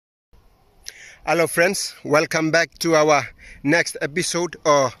Hello friends, welcome back to our next episode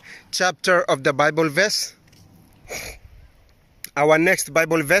or chapter of the Bible verse. Our next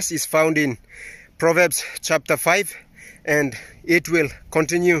Bible verse is found in Proverbs chapter 5, and it will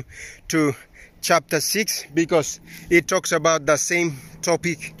continue to chapter 6 because it talks about the same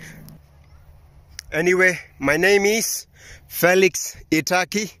topic. Anyway, my name is Felix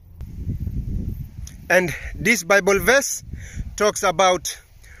Itaki, and this Bible verse talks about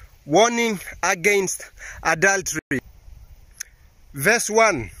warning against adultery. Verse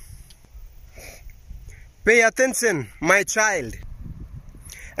 1. Pay attention, my child,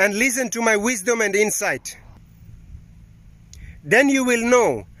 and listen to my wisdom and insight. Then you will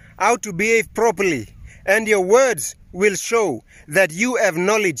know how to behave properly, and your words will show that you have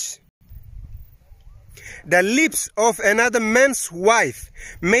knowledge. The lips of another man's wife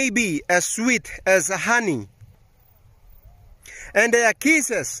may be as sweet as honey, and their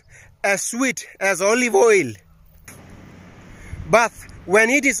kisses as sweet as olive oil. But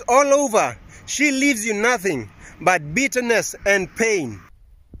when it is all over, she leaves you nothing but bitterness and pain.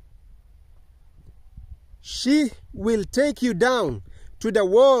 She will take you down to the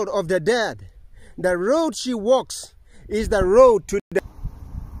world of the dead. The road she walks is the road to death.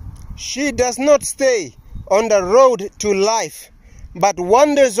 She does not stay on the road to life, but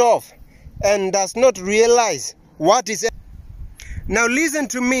wanders off and does not realize what is. Now listen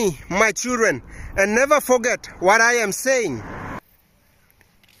to me, my children, and never forget what I am saying.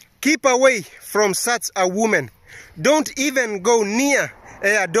 Keep away from such a woman. Don't even go near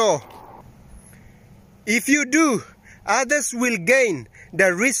her door. If you do, others will gain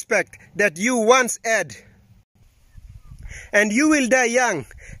the respect that you once had, and you will die young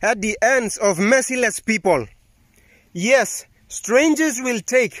at the hands of merciless people. Yes, strangers will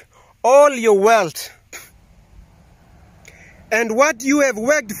take all your wealth, and what you have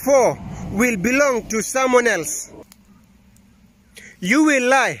worked for will belong to someone else. You will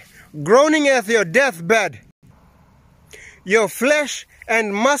lie groaning at your deathbed. Your flesh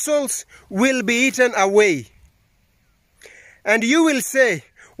and muscles will be eaten away. And you will say,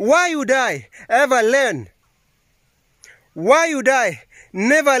 why would I ever learn? Why would I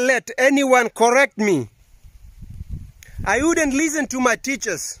never let anyone correct me? I wouldn't listen to my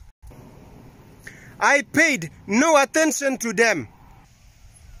teachers. I paid no attention to them.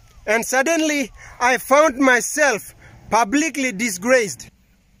 And suddenly I found myself publicly disgraced.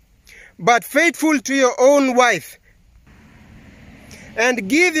 But faithful to your own wife, and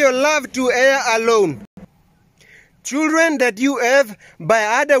give your love to her alone. Children that you have by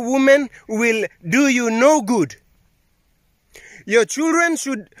other women will do you no good. Your children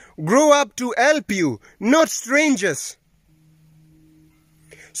should grow up to help you, not strangers.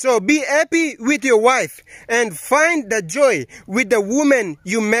 So be happy with your wife and find the joy with the woman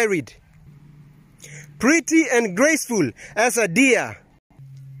you married. Pretty and graceful as a deer.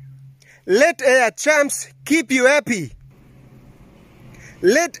 Let her charms keep you happy.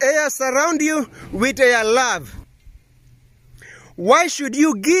 Let her surround you with her love. Why should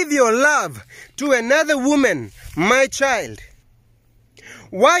you give your love to another woman, my child?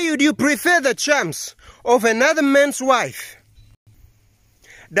 Why would you prefer the charms of another man's wife?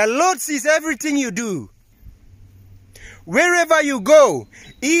 The Lord sees everything you do. Wherever you go,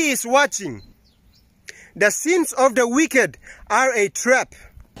 He is watching. The sins of the wicked are a trap.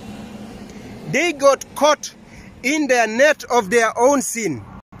 They got caught in the net of their own sin.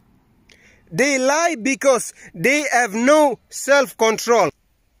 They lie because they have no self-control.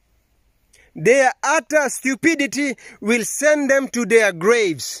 Their utter stupidity will send them to their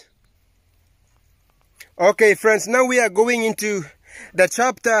graves. Okay, friends, now we are going into the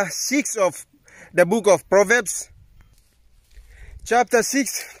chapter 6 of the book of Proverbs. Chapter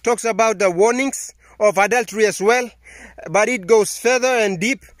 6 talks about the warnings of adultery as well, but it goes further and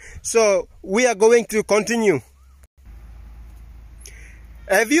deep, so we are going to continue.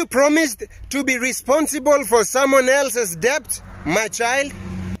 Have you promised to be responsible for someone else's debt, my child?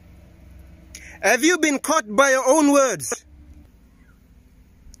 Have you been caught by your own words?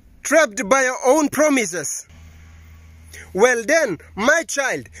 Trapped by your own promises? Well then, my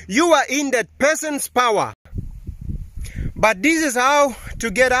child, you are in that person's power. But this is how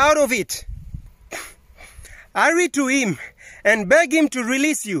to get out of it. Hurry to him and beg him to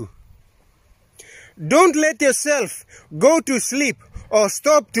release you. Don't let yourself go to sleep or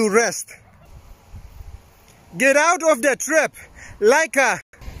stop to rest. Get out of the trap like a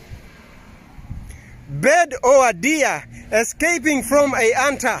bird or a deer escaping from a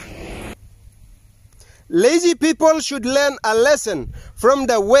hunter. Lazy people should learn a lesson from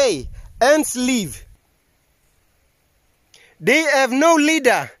the way ants live. They have no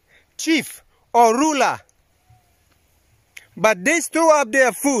leader, chief, or ruler, but they store up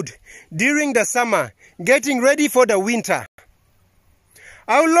their food during the summer, getting ready for the winter.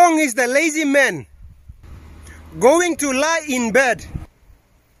 How long is the lazy man going to lie in bed?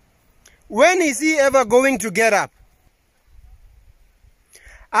 When is he ever going to get up?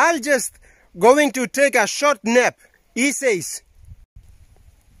 I'll just going to take a short nap, he says.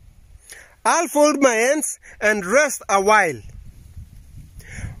 I'll fold my hands and rest a while.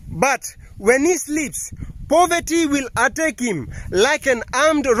 But when he sleeps, poverty will attack him like an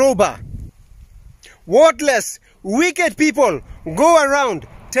armed robber. Worthless, wicked people go around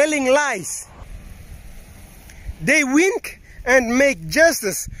telling lies. They wink and make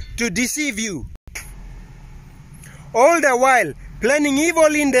justice to deceive you, all the while planning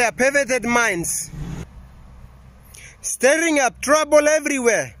evil in their perverted minds, stirring up trouble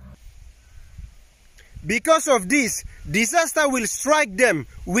everywhere. Because of this, disaster will strike them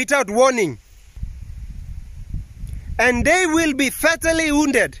without warning, and they will be fatally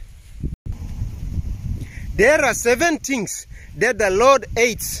wounded. There are 7 things that the Lord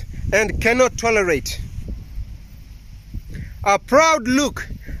hates and cannot tolerate: a proud look,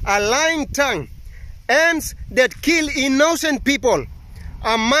 a lying tongue, hands that kill innocent people,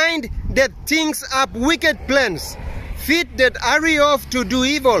 a mind that thinks up wicked plans, feet that hurry off to do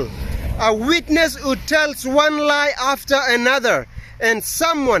evil, a witness who tells one lie after another, and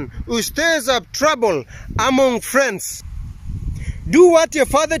someone who stirs up trouble among friends. Do what your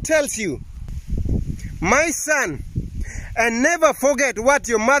father tells you, my son, and never forget what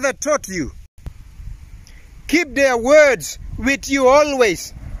your mother taught you. Keep their words with you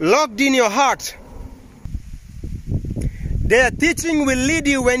always, locked in your heart. Their teaching will lead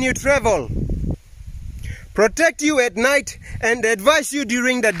you when you travel, protect you at night, and advise you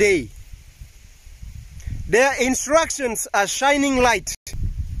during the day. Their instructions are shining light.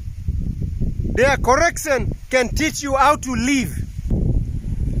 Their correction can teach you how to live.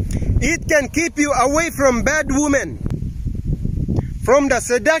 It can keep you away from bad women, from the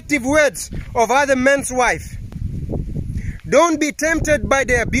seductive words of other men's wives. Don't be tempted by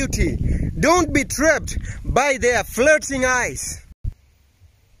their beauty. Don't be trapped by their flirting eyes.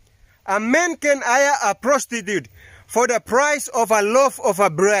 A man can hire a prostitute for the price of a loaf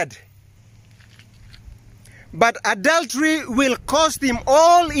of bread, but adultery will cost him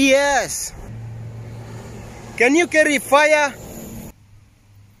all he has. Can you carry fire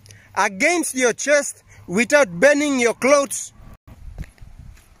against your chest without burning your clothes?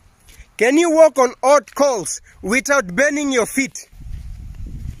 Can you walk on hot coals without burning your feet?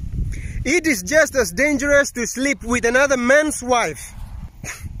 It is just as dangerous to sleep with another man's wife.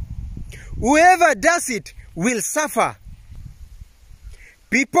 Whoever does it will suffer.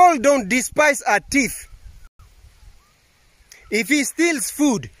 People don't despise a thief if he steals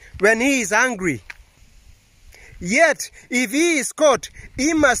food when he is hungry. Yet, if he is caught,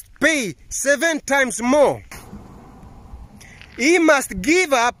 he must pay 7 times more. He must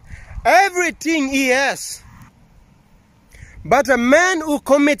give up everything he has. But a man who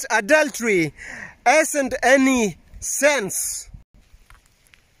commits adultery hasn't any sense.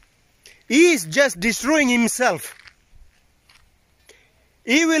 He is just destroying himself.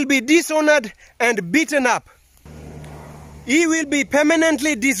 He will be dishonored and beaten up. He will be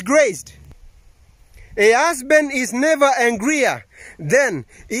permanently disgraced. A husband is never angrier than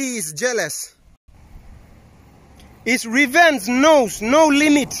he is jealous. His revenge knows no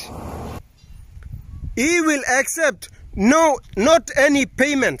limit. He will accept not any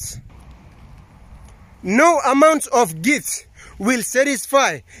payments. No amount of gifts will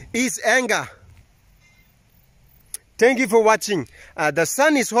satisfy his anger. Thank you for watching. The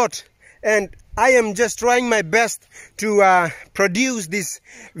sun is hot and I am just trying my best to produce this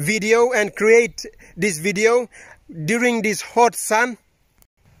video and create this video during this hot sun,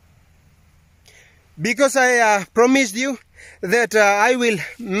 because I promised you that I will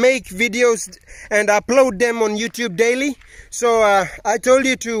make videos and upload them on YouTube daily. So I told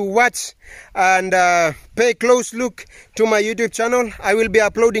you to watch and pay close look to my YouTube channel. I will be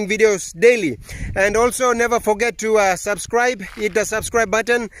uploading videos daily. And also never forget to subscribe, hit the subscribe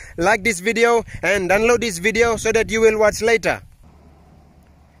button, like this video and download this video so that you will watch later.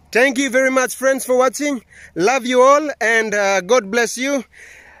 Thank you very much, friends, for watching. Love you all and God bless you.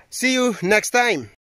 See you next time.